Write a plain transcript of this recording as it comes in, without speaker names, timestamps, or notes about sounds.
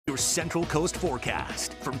Your Central Coast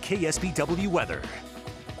forecast from KSBW Weather.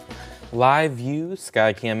 Live view,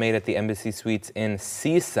 Skycam made at the Embassy Suites in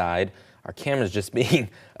Seaside. Our camera's just being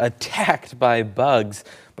attacked by bugs,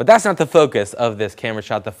 but that's not the focus of this camera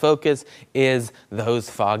shot. The focus is those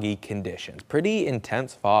foggy conditions. Pretty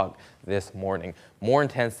intense fog this morning. More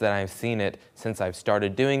intense than I've seen it since I've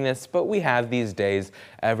started doing this, but we have these days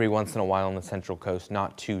every once in a while on the Central Coast.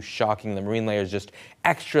 Not too shocking. The marine layer is just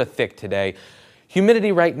extra thick today.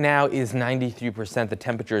 Humidity right now is 93%. The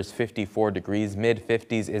temperature is 54 degrees.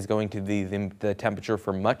 Mid-50s is going to be the temperature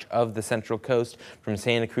for much of the Central Coast, from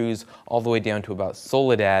Santa Cruz all the way down to about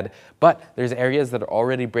Soledad. But there's areas that are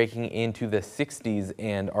already breaking into the 60s,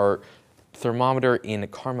 and our thermometer in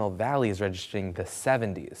Carmel Valley is registering the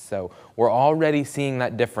 70s. So we're already seeing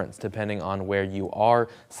that difference depending on where you are.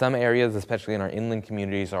 Some areas, especially in our inland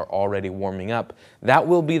communities, are already warming up. That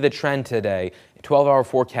will be the trend today. 12-hour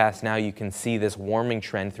forecast now, you can see this warming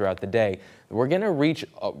trend throughout the day. We're going to reach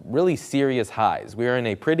really serious highs. We are in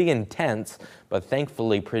a pretty intense, but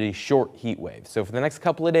thankfully pretty short heat wave. So for the next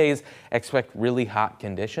couple of days, expect really hot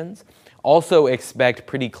conditions. Also expect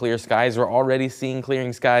pretty clear skies. We're already seeing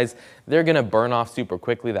clearing skies. They're going to burn off super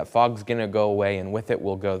quickly. That fog's going to go away, and with it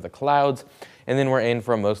will go the clouds. And then we're in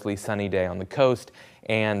for a mostly sunny day on the coast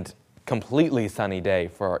and completely sunny day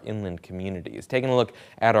for our inland communities. Taking a look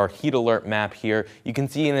at our heat alert map here, you can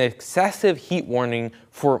see an excessive heat warning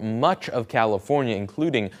for much of California,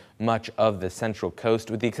 including much of the Central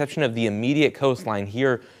Coast, with the exception of the immediate coastline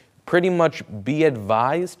here. Pretty much be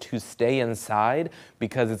advised to stay inside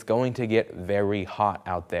because it's going to get very hot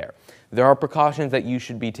out there. There are precautions that you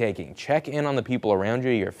should be taking. Check in on the people around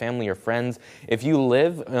you, your family, your friends. If you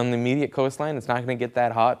live on the immediate coastline, it's not going to get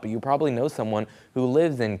that hot, but you probably know someone who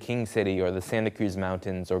lives in King City or the Santa Cruz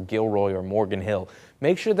Mountains or Gilroy or Morgan Hill.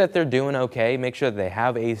 Make sure that they're doing okay. Make sure that they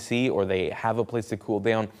have AC or they have a place to cool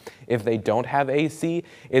down. If they don't have AC,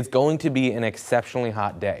 it's going to be an exceptionally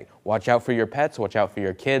hot day. Watch out for your pets, watch out for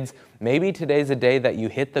your kids. Maybe today's a day that you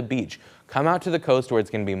hit the beach. Come out to the coast where it's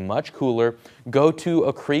going to be much cooler. Go to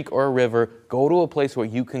a creek or a river. Go to a place where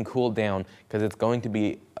you can cool down, because it's going to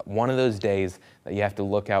be one of those days that you have to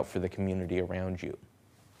look out for the community around you.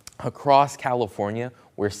 Across California,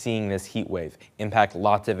 we're seeing this heat wave impact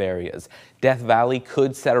lots of areas. Death Valley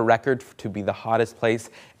could set a record to be the hottest place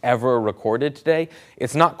ever recorded today.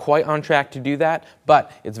 It's not quite on track to do that,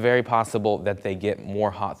 but it's very possible that they get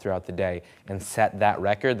more hot throughout the day and set that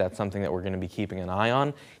record. That's something that we're going to be keeping an eye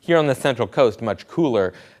on. Here on the Central Coast, much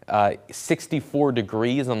cooler. 64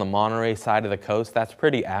 degrees on the Monterey side of the coast. That's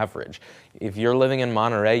pretty average. If you're living in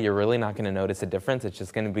Monterey, you're really not going to notice a difference. It's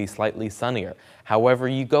just going to be slightly sunnier. However,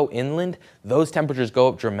 you go inland, those temperatures go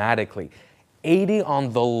up dramatically. 80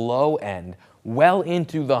 on the low end, well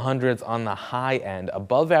into the hundreds on the high end.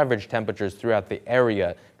 Above average temperatures throughout the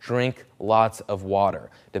area. Drink lots of water.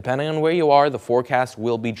 Depending on where you are, the forecast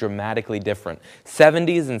will be dramatically different.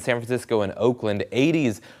 70s in San Francisco and Oakland,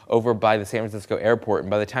 80s over by the San Francisco airport, and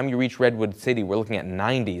by the time you reach Redwood City, we're looking at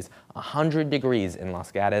 90s, 100 degrees in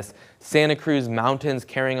Los Gatos. Santa Cruz Mountains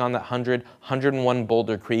carrying on that 101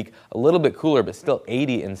 Boulder Creek, a little bit cooler, but still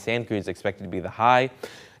 80 in Santa Cruz expected to be the high.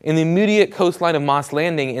 In the immediate coastline of Moss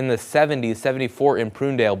Landing in the 70s, 74 in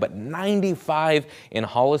Prunedale, but 95 in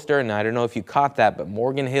Hollister. And I don't know if you caught that, but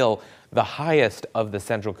Morgan Hill, the highest of the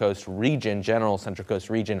Central Coast region, general Central Coast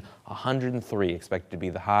region, 103 expected to be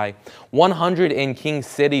the high. 100 in King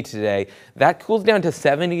City today. That cools down to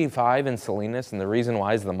 75 in Salinas, and the reason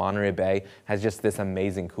why is the Monterey Bay has just this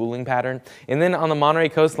amazing cooling pattern. And then on the Monterey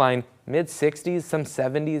coastline, mid-60s, some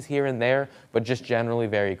 70s here and there, but just generally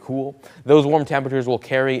very cool. Those warm temperatures will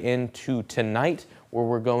carry into tonight, where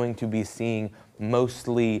we're going to be seeing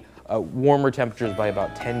mostly warmer temperatures by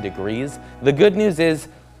about 10 degrees. The good news is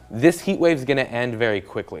this heat wave is going to end very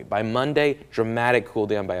quickly. By Monday, dramatic cool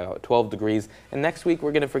down by about 12 degrees, and next week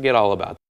we're going to forget all about it.